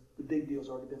 Because the big deal's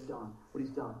already been done. What he's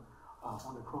done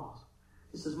on the cross.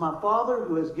 He says, my Father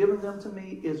who has given them to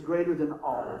me is greater than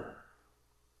all.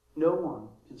 No one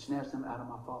can snatch them out of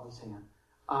my Father's hand.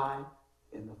 I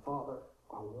and the Father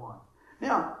are one.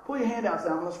 Now, pull your handouts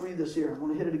down. Let's read this here. I'm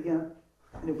going to hit it again.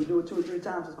 And if we do it 2 or 3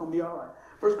 times, it's going to be all right.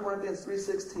 1 Corinthians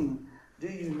 3:16. Do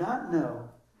you not know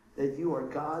that you are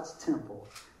God's temple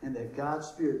and that God's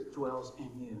Spirit dwells in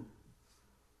you?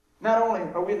 Not only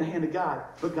are we in the hand of God,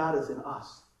 but God is in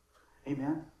us.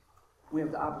 Amen? We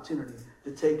have the opportunity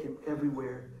to take him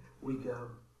everywhere we go.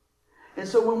 And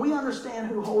so when we understand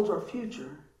who holds our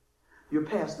future, your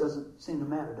past doesn't seem to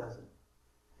matter, does it?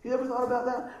 You ever thought about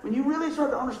that? When you really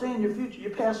start to understand your future,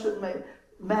 your past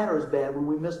matter as bad when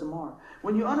we miss the mark.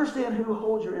 When you understand who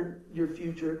holds your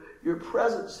future, your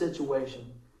present situation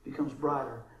becomes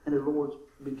brighter, and the Lord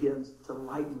begins to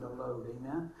lighten the load.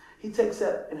 Amen? He takes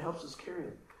that and helps us carry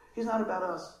it. He's not about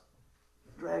us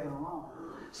dragging along.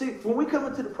 See, when we come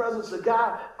into the presence of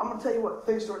God, I'm going to tell you what,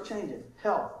 things start changing.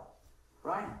 Health,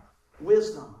 right?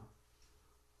 Wisdom.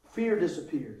 Fear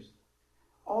disappears.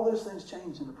 All those things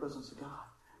change in the presence of God.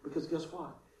 Because guess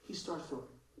what? He starts to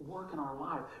work in our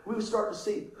life. We would start to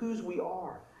see whose we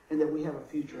are and that we have a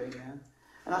future. Amen?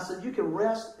 And I said, you can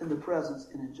rest in the presence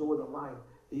and enjoy the life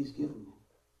that He's given you.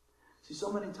 See,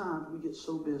 so many times we get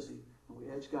so busy and we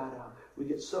edge God out. We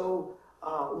get so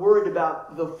worried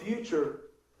about the future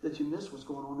that you miss what's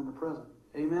going on in the present.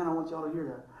 Amen? I want y'all to hear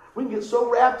that. We can get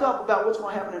so wrapped up about what's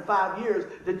going to happen in 5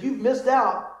 years that you've missed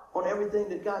out on everything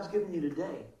that God's given you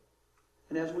today.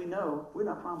 And as we know, we're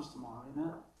not promised tomorrow.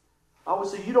 Amen? I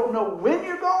always say you don't know when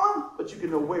you're going, but you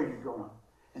can know where you're going.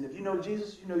 And if you know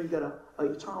Jesus, you know you've got an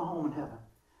eternal home in heaven.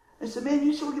 And he said, man,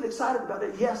 you should get excited about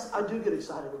that. Yes, I do get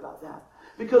excited about that.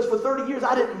 Because for 30 years,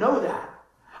 I didn't know that.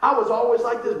 I was always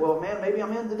like this. Well, man, maybe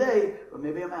I'm in today, but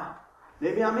maybe I'm out.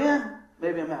 Maybe I'm in,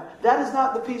 maybe I'm out. That is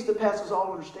not the peace that passes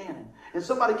all understanding. And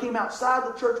somebody came outside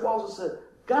the church walls and said,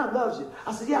 God loves you.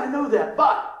 I said, yeah, I know that,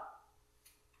 but.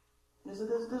 And he said,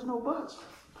 there's no buts.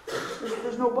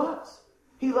 There's no buts.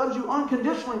 He loves you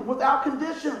unconditionally, without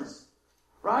conditions.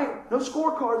 Right? No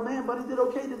scorecards, man, but he did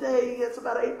okay today. He gets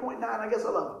about an 8.9. I guess I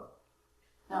love him.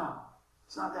 No,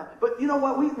 it's not that. But you know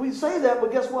what? We say that,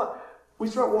 but guess what? We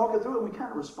start walking through it and we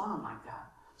kind of respond like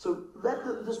that. So let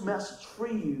this message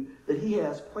free you that He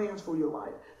has plans for your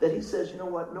life. That He says, you know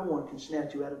what? No one can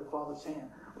snatch you out of the Father's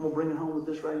hand. I'm going to bring it home with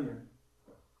this right here.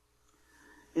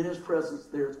 In His presence,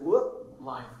 there's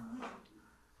life.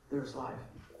 There's life.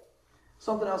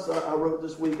 Something else I wrote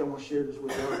this week, I want to share this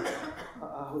with you.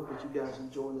 I hope that you guys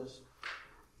enjoy this.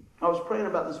 I was praying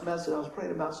about this message. I was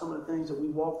praying about some of the things that we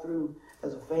walked through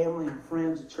as a family and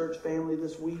friends, a church family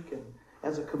this week, and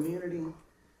as a community.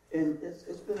 And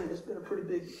it's been a pretty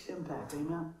big impact.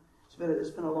 Amen.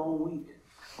 It's been a long week,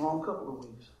 a long couple of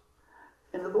weeks.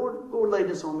 And the Lord laid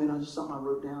this on me, and just something I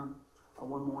wrote down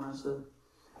one morning. I said,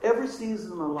 every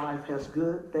season of life has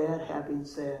good, bad, happy, and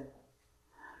sad.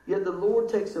 Yet the Lord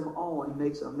takes them all and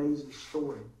makes an amazing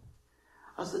story.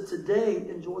 I said, today,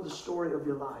 enjoy the story of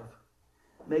your life.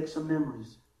 Make some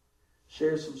memories.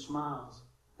 Share some smiles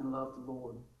and love the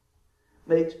Lord.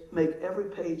 Make every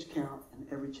page count and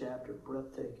every chapter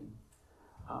breathtaking.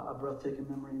 A breathtaking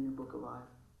memory in your book of life.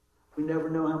 We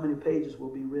never know how many pages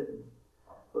will be written,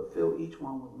 but fill each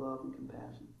one with love and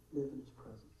compassion. Live in His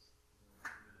presence.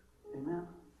 Amen.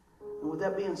 And with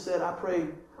that being said, I pray,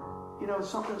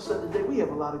 something said today, we have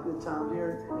a lot of good times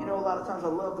here. A lot of times I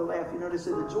love to laugh. They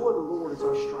say the joy of the Lord is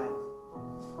our strength.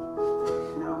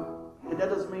 And that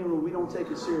doesn't mean we don't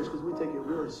take it serious, because we take it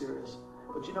really serious.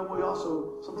 But we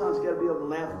also, sometimes you got to be able to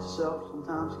laugh at yourself.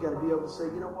 Sometimes you got to be able to say,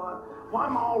 you know what? Why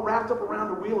am I all wrapped up around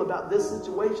the wheel about this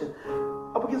situation?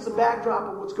 Up against the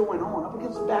backdrop of what's going on, up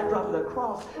against the backdrop of that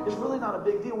cross, it's really not a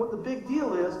big deal. What the big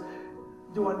deal is,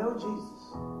 do I know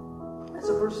Jesus?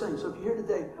 That's the first thing. So if you're here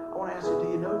today, I want to ask you, do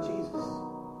you know Jesus?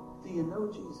 Do you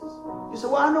know Jesus? You say,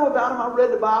 well, I know about Him. I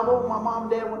read the Bible. My mom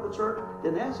and dad went to church.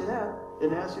 Didn't ask you that.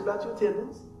 Didn't ask you about your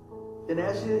attendance. Didn't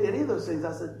ask you any of those things.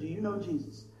 I said, do you know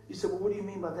Jesus? You said, well, what do you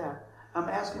mean by that? I'm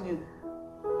asking you,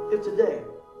 if today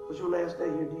was your last day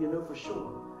here, do you know for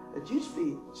sure that you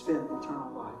spend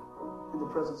eternal life in the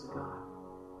presence of God?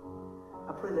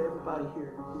 I pray that everybody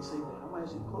here can say that. I'm going to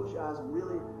ask you to close your eyes and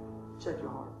really check your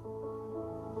heart.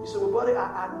 You say, well, buddy,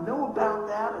 I know about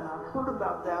that and I've heard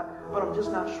about that, but I'm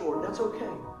just not sure. That's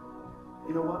okay.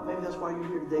 You know what? Maybe that's why you're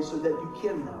here today, so that you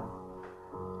can know.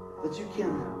 That you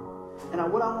can know. And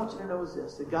what I want you to know is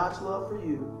this, that God's love for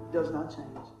you does not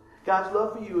change. God's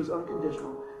love for you is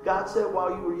unconditional. God said,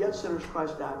 while you were yet sinners,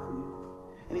 Christ died for you.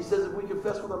 And He says, if we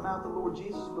confess with our mouth the Lord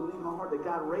Jesus, believe in our heart that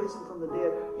God raised Him from the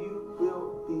dead, you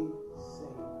will be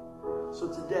saved. So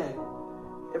today,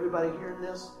 everybody hearing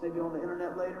this, maybe on the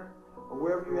internet later, or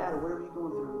wherever you're at, or whatever you're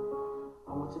going through,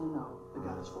 I want you to know that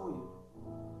God is for you.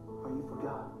 Are you for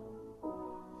God?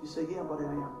 You say, yeah, buddy,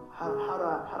 I am. How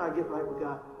do I get right with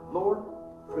God? Lord,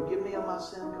 forgive me of my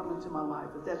sin, come into my life.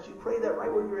 If that's you, pray that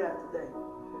right where you're at today.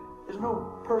 There's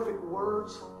no perfect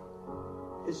words.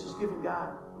 It's just giving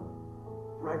God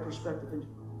right perspective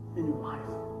in your life.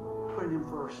 Putting Him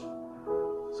first.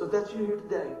 So if that's you here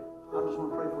today, I just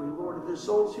want to pray for you. Lord, if there's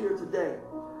souls here today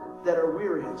that are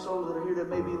weary, and souls that are here that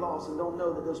may be lost and don't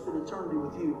know that they'll spend eternity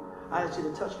with you, I ask you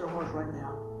to touch their hearts right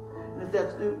now. And if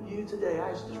that's you today, I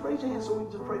ask you just raise your hand so we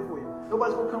can just pray for you.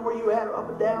 Nobody's going to come where you at or up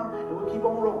and down, and we'll keep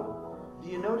on rolling. Do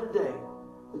you know today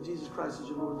that Jesus Christ is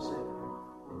your Lord and Savior?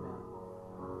 Amen.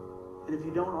 And if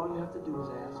you don't, all you have to do is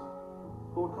ask,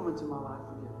 Lord, come into my life,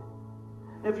 forgive me.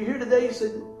 And if you're here today, you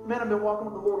said, man, I've been walking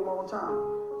with the Lord a long time,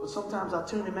 but sometimes I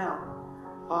tune him out.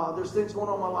 There's things going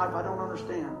on in my life I don't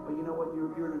understand. But you know what?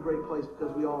 You're in a great place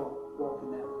because we all walk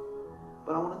in that.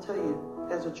 But I want to tell you,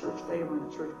 as a church family, a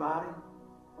church body,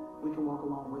 we can walk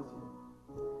along with you.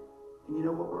 And you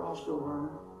know what? We're all still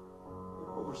learning.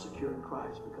 But we're secure in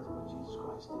Christ because of what Jesus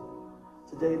Christ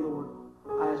did. Today, Lord,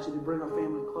 I ask you to bring our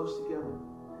family close together,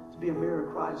 to be a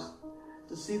mirror of Christ,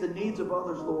 to see the needs of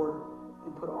others, Lord,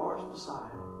 and put ours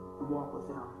beside and walk with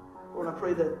them. Lord, I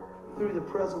pray that through the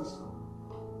presence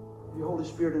of your Holy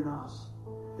Spirit in us,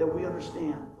 that we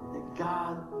understand that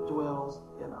God dwells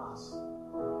in us.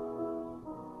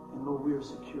 And Lord, we are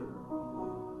secure in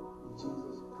you. In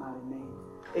Jesus' mighty name.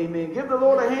 Amen. Give the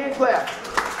Lord a hand clap.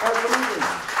 Absolutely.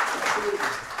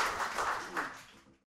 Absolutely.